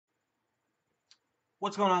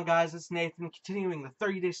What's going on, guys? It's Nathan, continuing the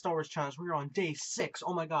 30-day Star Wars challenge. We're on day 6.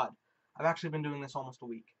 Oh my god. I've actually been doing this almost a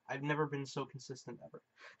week. I've never been so consistent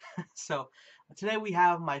ever. So, today we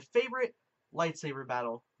have my favorite lightsaber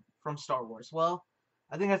battle from Star Wars. Well,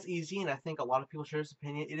 I think that's easy, and I think a lot of people share this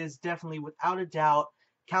opinion. It is definitely, without a doubt,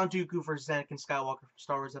 Count Dooku versus Anakin Skywalker from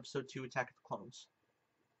Star Wars Episode 2, Attack of the Clones.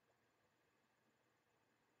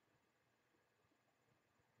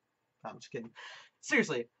 I'm just kidding.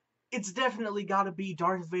 Seriously, it's definitely got to be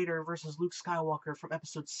Darth Vader versus Luke Skywalker from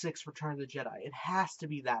Episode 6, Return of the Jedi. It has to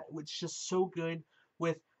be that. It's just so good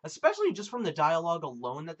with, especially just from the dialogue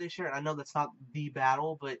alone that they share. And I know that's not the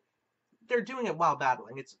battle, but they're doing it while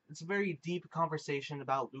battling. It's a very deep conversation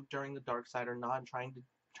about Luke during the dark side or not, and trying to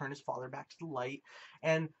turn his father back to the light.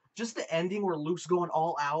 And just the ending where Luke's going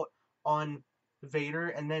all out on Vader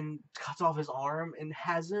and then cuts off his arm and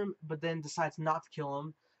has him, but then decides not to kill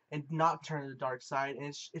him and not turn to the dark side.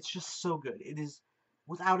 And it's just so good. It is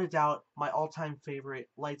without a doubt my all-time favorite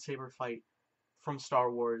lightsaber fight from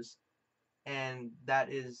Star Wars, and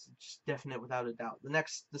that is just definite without a doubt.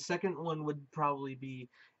 The second one would probably be,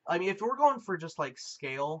 I mean, if we're going for just like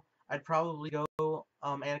scale, I'd probably go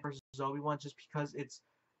Anakin versus Obi-Wan, just because it's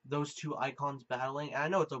those two icons battling. And I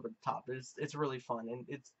know it's over the top, but it's really fun, and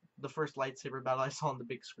it's the first lightsaber battle I saw on the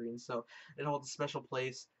big screen, so it holds a special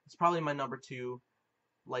place. It's probably my number 2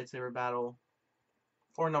 lightsaber battle,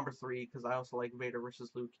 or number 3, because I also like Vader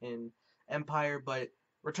versus Luke in Empire. But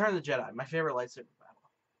Return of the Jedi, my favorite lightsaber